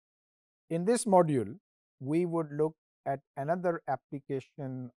In this module, we would look at another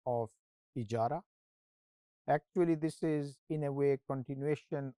application of Ijara. Actually, this is in a way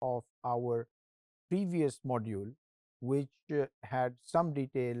continuation of our previous module, which had some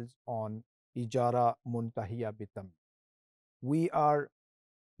details on Ijara Muntahiya Bitam. We are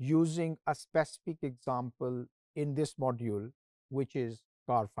using a specific example in this module, which is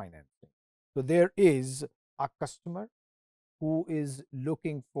car financing. So, there is a customer who is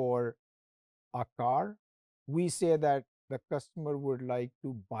looking for a car. We say that the customer would like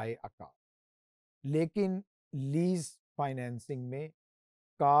to buy a car. लेकिन lease financing में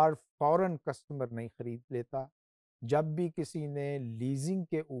car फौरन customer नहीं खरीद लेता. जब भी किसी ने लीजिंग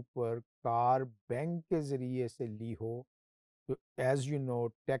के ऊपर कार बैंक के ज़रिए से ली हो, तो as you know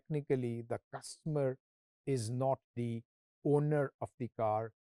technically the customer is not the owner of the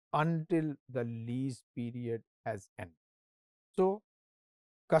car until the lease period has ended. So,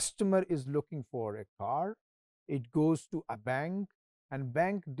 customer is looking for a car, it goes to a bank, and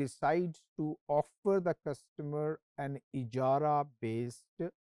bank decides to offer the customer an ijara based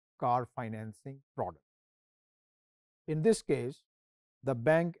car financing product. In this case, the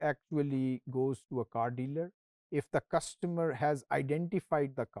bank actually goes to a car dealer. If the customer has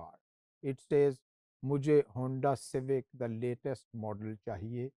identified the car, it says मुझे Honda Civic the latest model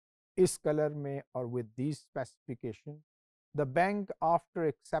चाहिए इस colour में और with these specifications. The bank, after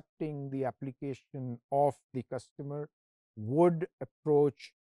accepting the application of the customer, would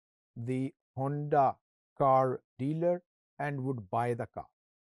approach the Honda car dealer and would buy the car.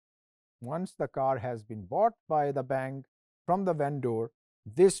 Once the car has been bought by the bank from the vendor,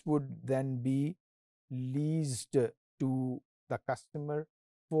 this would then be leased to the customer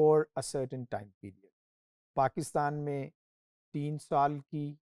for a certain time period. Pakistan में 3 साल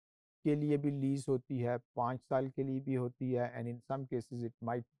की के लिए भी lease होती है, 5 साल के लिए भी होती है, and in some cases it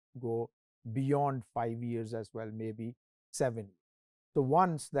might go beyond 5 years as well, maybe 7 years. So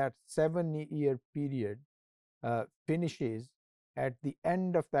once that 7-year period finishes, at the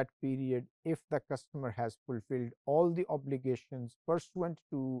end of that period, if the customer has fulfilled all the obligations pursuant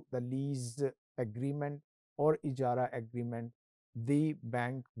to the lease agreement or ijara agreement, the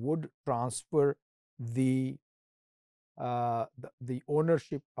bank would transfer the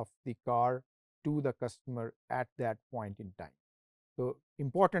ownership of the car to the customer at that point in time. So,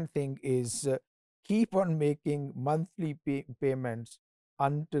 important thing is keep on making monthly payments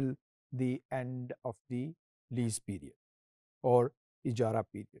until the end of the lease period or ijara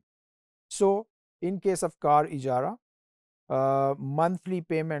period. So, in case of car ijara, monthly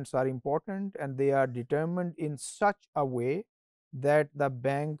payments are important, and they are determined in such a way that the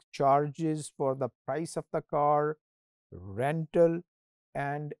bank charges for the price of the car, rental,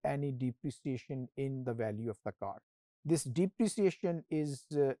 and any depreciation in the value of the car. This depreciation is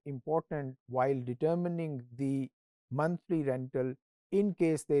important while determining the monthly rental in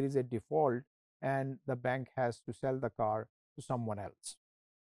case there is a default and the bank has to sell the car to someone else.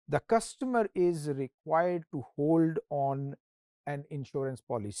 The customer is required to hold on an insurance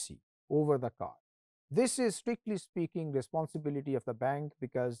policy over the car. This is strictly speaking responsibility of the bank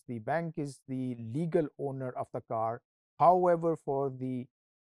because the bank is the legal owner of the car. However, for the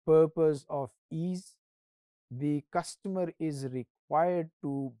purpose of ease, the customer is required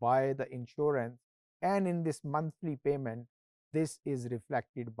to buy the insurance, and in this monthly payment, this is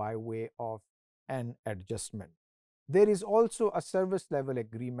reflected by way of an adjustment. There is also a service level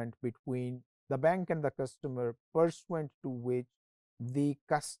agreement between the bank and the customer, pursuant to which the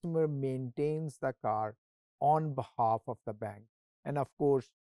customer maintains the car on behalf of the bank. And of course,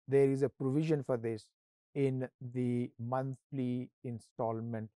 there is a provision for this in the monthly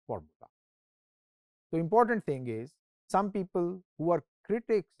installment formula. So, important thing is, some people who are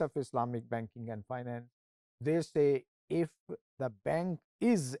critics of Islamic banking and finance, they say if the bank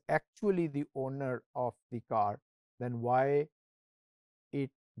is actually the owner of the car, then why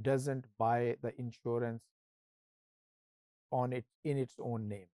it doesn't buy the insurance on it in its own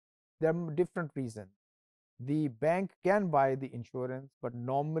name? There are different reasons. The bank can buy the insurance, but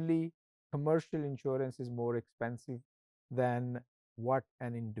normally commercial insurance is more expensive than what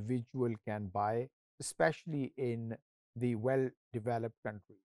an individual can buy, especially in the well-developed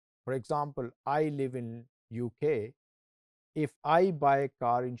countries. For example, I live in UK. If I buy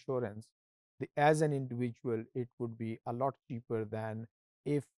car insurance as an individual, it would be a lot cheaper than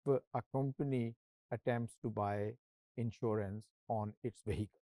if a company attempts to buy insurance on its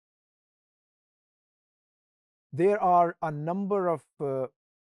vehicle. There are a number of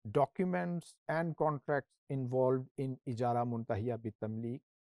documents and contracts involved in Ijara Muntahiya Bitamlik,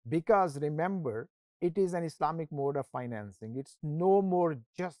 because remember, it is an Islamic mode of financing. It's no more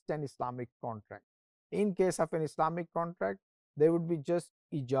just an Islamic contract. In case of an Islamic contract, there would be just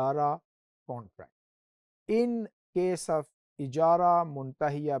ijara contract. In case of ijara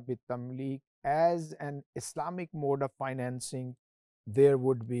muntahiya bitamlik as an Islamic mode of financing, there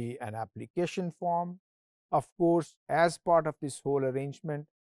would be an application form. Of course, as part of this whole arrangement,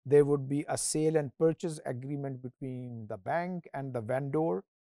 there would be a sale and purchase agreement between the bank and the vendor.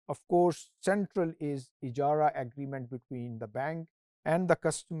 Of course, central is ijara agreement between the bank and the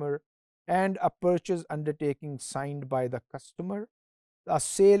customer, and a purchase undertaking signed by the customer, a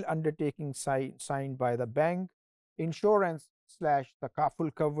sale undertaking signed by the bank, insurance slash the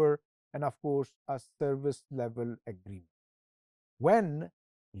takaful cover, and of course a service level agreement. When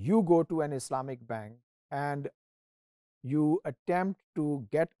you go to an Islamic bank and you attempt to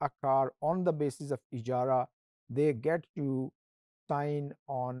get a car on the basis of ijara, they get you sign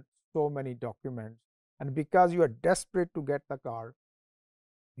on so many documents, and because you are desperate to get the car,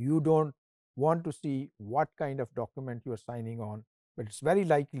 you don't want to see what kind of document you are signing on, but it's very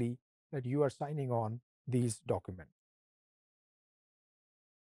likely that you are signing on these documents.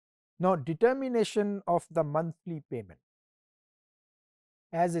 Now, determination of the monthly payment.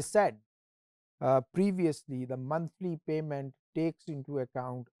 As I said previously, the monthly payment takes into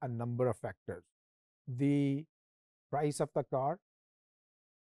account a number of factors: the price of the car,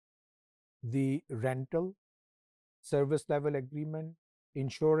 the rental, service level agreement,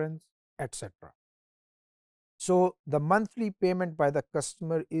 insurance, etc. So, the monthly payment by the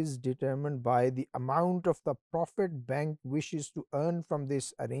customer is determined by the amount of the profit bank wishes to earn from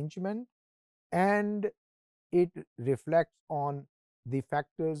this arrangement, and it reflects on the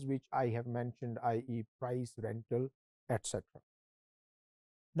factors which I have mentioned, i.e., price, rental, etc.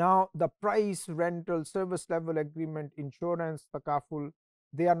 Now, the price, rental, service level agreement, insurance, takaful,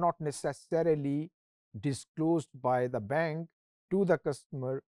 they are not necessarily disclosed by the bank to the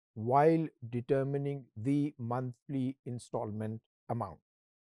customer while determining the monthly installment amount.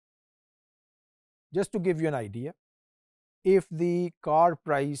 Just to give you an idea, if the car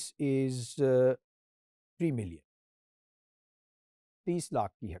price is 3 million, 30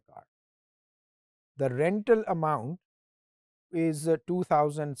 lakh ki hai car, the rental amount is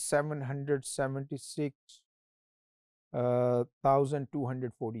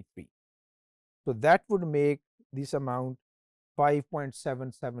 2,776,243. So that would make this amount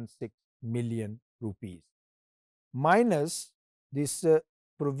 5.776 million rupees minus this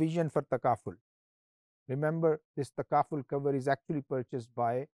provision for takaful. Remember, this takaful cover is actually purchased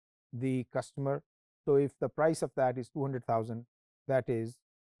by the customer. So if the price of that is 200,000, that is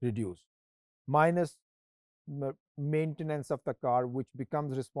reduced, minus maintenance of the car, which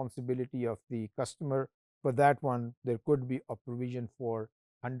becomes responsibility of the customer. For that one, there could be a provision for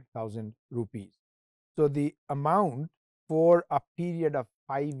 100,000 rupees. So the amount for a period of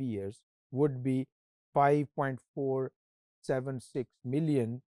 5 years would be 5.476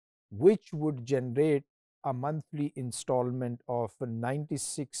 million, which would generate a monthly installment of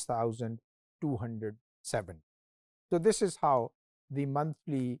 96,207. So this is how the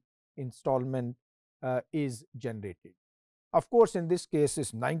monthly installment is generated. Of course, in this case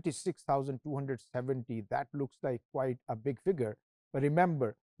is 96,270. That looks like quite a big figure. But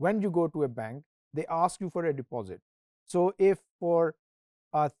remember, when you go to a bank, they ask you for a deposit. So if for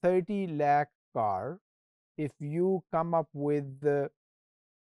a 30 lakh car, if you come up with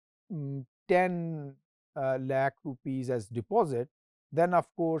 10 lakh rupees as deposit, then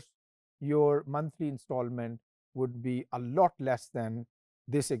of course your monthly installment would be a lot less than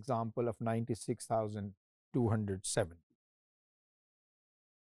this example of 96,270.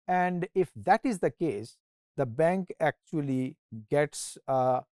 And if that is the case, the bank actually gets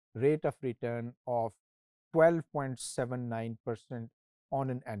a rate of return of 12.79% on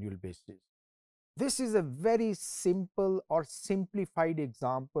an annual basis. This is a very simple or simplified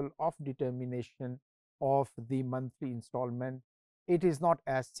example of determination of the monthly installment. It is not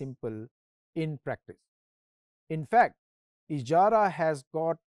as simple in practice. In fact, ijara has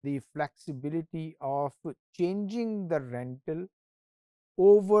got the flexibility of changing the rental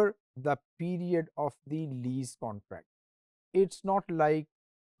over the period of the lease contract. It's not like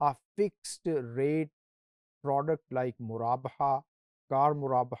a fixed rate product like murabaha, car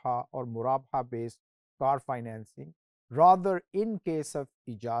murabaha, or murabaha based car financing. Rather, in case of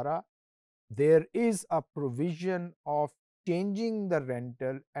ijara, there is a provision of changing the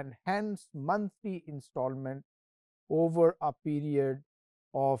rental, and hence monthly installment over a period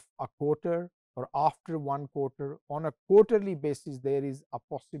of a quarter or after one quarter. On a quarterly basis, there is a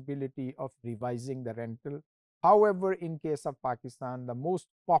possibility of revising the rental. However, in case of Pakistan, the most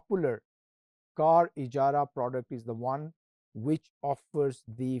popular car ijara product is the one which offers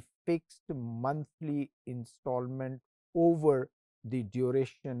the fixed monthly installment over the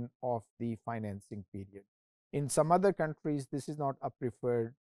duration of the financing period. In some other countries, this is not a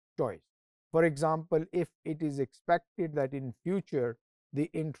preferred choice. For example, if it is expected that in future the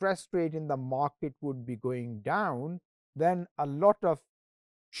interest rate in the market would be going down, then a lot of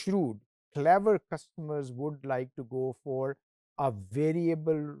shrewd, clever customers would like to go for a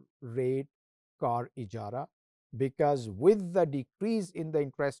variable rate car ijara, because with the decrease in the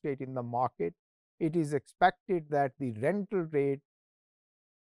interest rate in the market, it is expected that the rental rate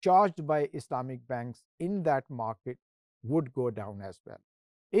charged by Islamic banks in that market would go down as well.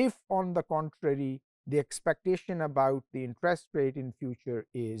 If, on the contrary, the expectation about the interest rate in future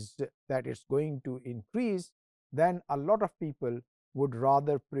is that it's going to increase, then a lot of people would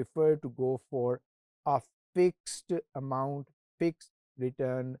rather prefer to go for a fixed amount, fixed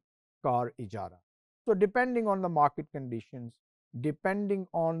return car ijara. So, depending on the market conditions, depending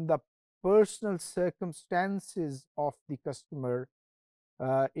on the personal circumstances of the customer,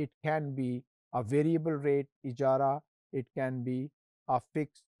 it can be a variable rate ijara, it can be a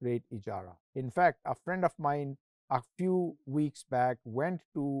fixed rate ijara. In fact, a friend of mine a few weeks back went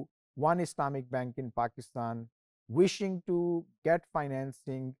to one Islamic bank in Pakistan wishing to get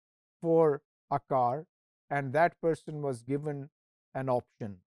financing for a car, and that person was given an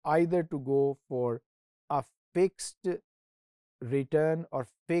option either to go for a fixed return or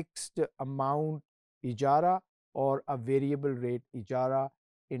fixed amount ijara or a variable rate ijara.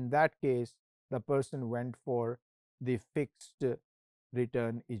 In that case, the person went for the fixed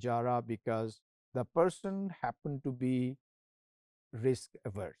return ijara because the person happened to be risk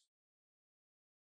averse.